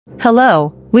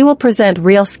Hello, we will present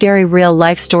real scary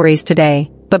real-life stories today,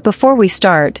 but before we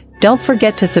start, don't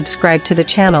forget to subscribe to the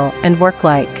channel and work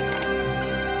like.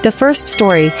 The first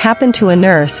story happened to a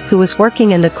nurse who was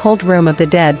working in the cold room of the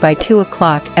dead by 2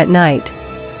 o'clock at night.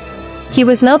 He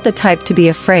was not the type to be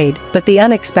afraid, but the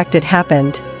unexpected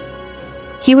happened.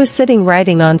 He was sitting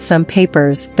writing on some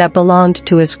papers that belonged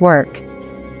to his work.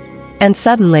 And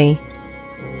suddenly,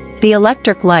 the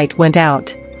electric light went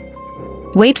out.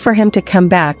 Wait for him to come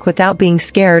back without being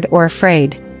scared or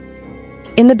afraid.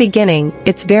 In the beginning,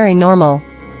 it's very normal.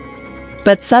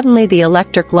 But suddenly the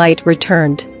electric light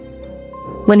returned.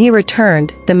 When he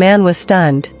returned, the man was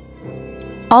stunned.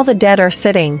 All the dead are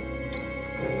sitting.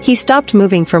 He stopped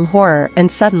moving from horror and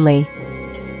suddenly,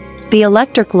 the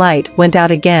electric light went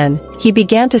out again. He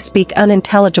began to speak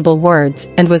unintelligible words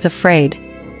and was afraid.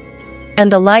 And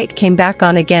the light came back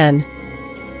on again.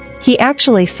 He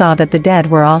actually saw that the dead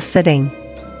were all sitting.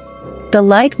 The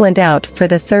light went out for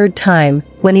the third time.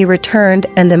 When he returned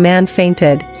and the man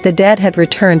fainted, the dead had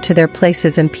returned to their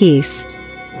places in peace.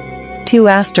 2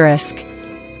 asterisk.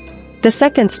 The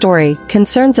second story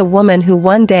concerns a woman who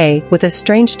one day, with a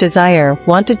strange desire,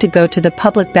 wanted to go to the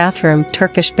public bathroom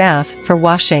Turkish bath for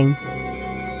washing.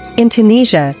 In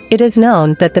Tunisia, it is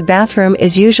known that the bathroom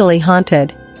is usually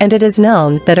haunted, and it is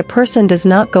known that a person does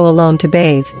not go alone to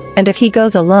bathe, and if he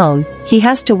goes alone, he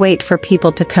has to wait for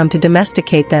people to come to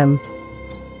domesticate them.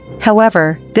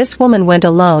 However, this woman went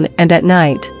alone and at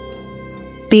night.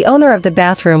 The owner of the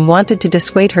bathroom wanted to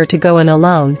dissuade her to go in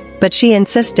alone, but she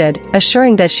insisted,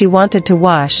 assuring that she wanted to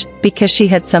wash, because she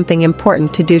had something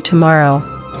important to do tomorrow.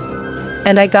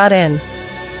 And I got in.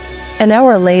 An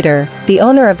hour later, the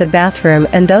owner of the bathroom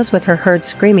and those with her heard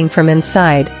screaming from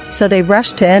inside, so they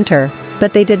rushed to enter,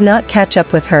 but they did not catch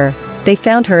up with her. They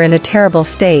found her in a terrible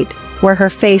state, where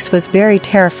her face was very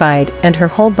terrified and her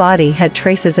whole body had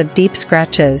traces of deep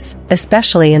scratches,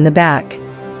 especially in the back.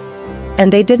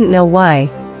 And they didn't know why.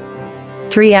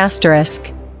 3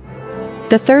 asterisk.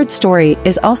 The third story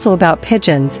is also about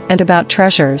pigeons and about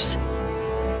treasures.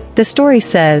 The story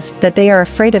says that they are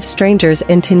afraid of strangers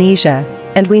in Tunisia,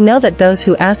 and we know that those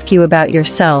who ask you about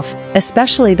yourself,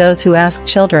 especially those who ask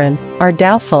children, are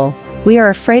doubtful. We are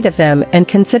afraid of them and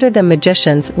consider them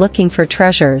magicians looking for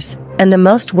treasures, and the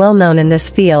most well-known in this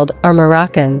field are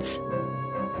Moroccans.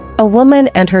 A woman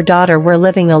and her daughter were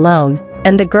living alone,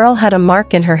 and the girl had a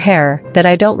mark in her hair that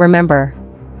I don't remember.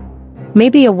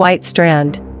 Maybe a white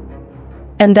strand.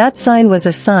 And that sign was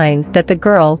a sign that the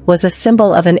girl was a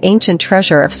symbol of an ancient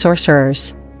treasure of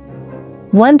sorcerers.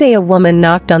 One day a woman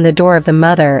knocked on the door of the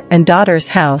mother and daughter's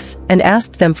house and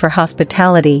asked them for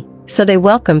hospitality, so they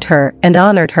welcomed her and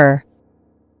honored her.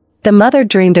 The mother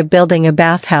dreamed of building a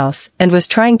bathhouse and was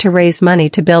trying to raise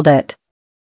money to build it.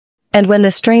 And when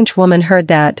the strange woman heard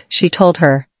that, she told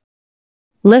her,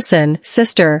 "Listen,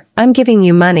 sister, I'm giving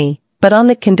you money, but on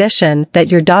the condition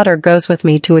that your daughter goes with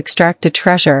me to extract a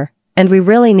treasure, and we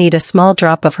really need a small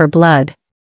drop of her blood."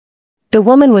 The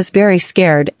woman was very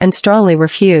scared and strongly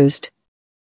refused.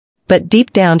 But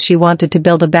deep down she wanted to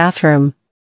build a bathroom.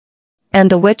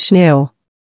 And the witch knew.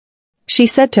 She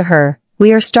said to her,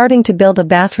 "We are starting to build a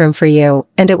bathroom for you,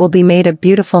 and it will be made of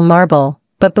beautiful marble,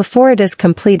 but before it is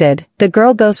completed, the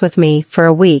girl goes with me for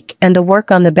a week and the work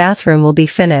on the bathroom will be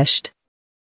finished."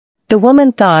 The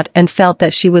woman thought and felt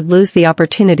that she would lose the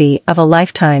opportunity of a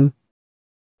lifetime.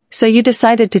 So you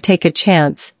decided to take a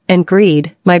chance, and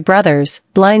greed, my brothers,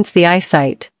 blinds the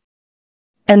eyesight.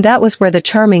 And that was where the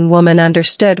charming woman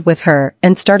understood with her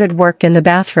and started work in the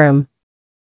bathroom.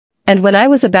 And when I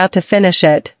was about to finish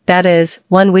it, that is,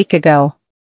 1 week ago,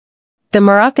 the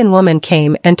Moroccan woman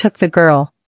came and took the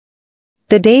girl.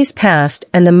 The days passed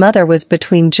and the mother was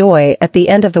between joy at the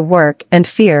end of the work and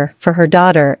fear for her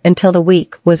daughter until the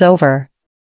week was over.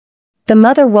 The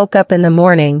mother woke up in the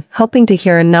morning hoping to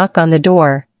hear a knock on the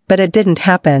door, but it didn't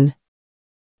happen.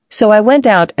 So I went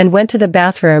out and went to the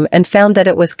bathroom and found that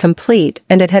it was complete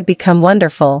and it had become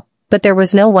wonderful, but there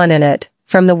was no one in it,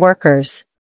 from the workers.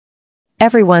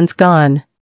 Everyone's gone.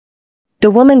 The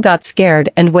woman got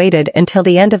scared and waited until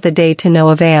the end of the day to no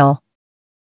avail.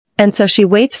 And so she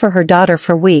waits for her daughter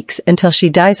for weeks until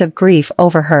she dies of grief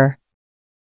over her.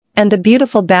 And the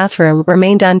beautiful bathroom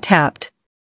remained untapped.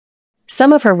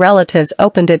 Some of her relatives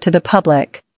opened it to the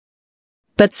public.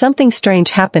 But something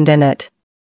strange happened in it.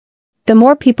 The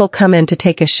more people come in to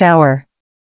take a shower,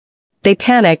 they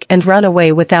panic and run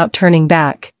away without turning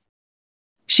back.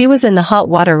 She was in the hot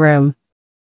water room.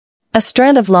 A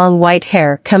strand of long white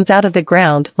hair comes out of the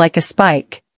ground like a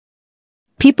spike.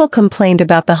 People complained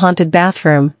about the haunted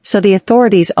bathroom, so the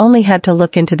authorities only had to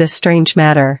look into this strange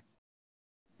matter.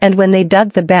 And when they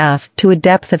dug the bath to a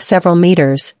depth of several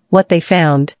meters, what they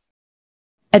found?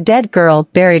 A dead girl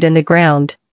buried in the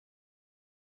ground.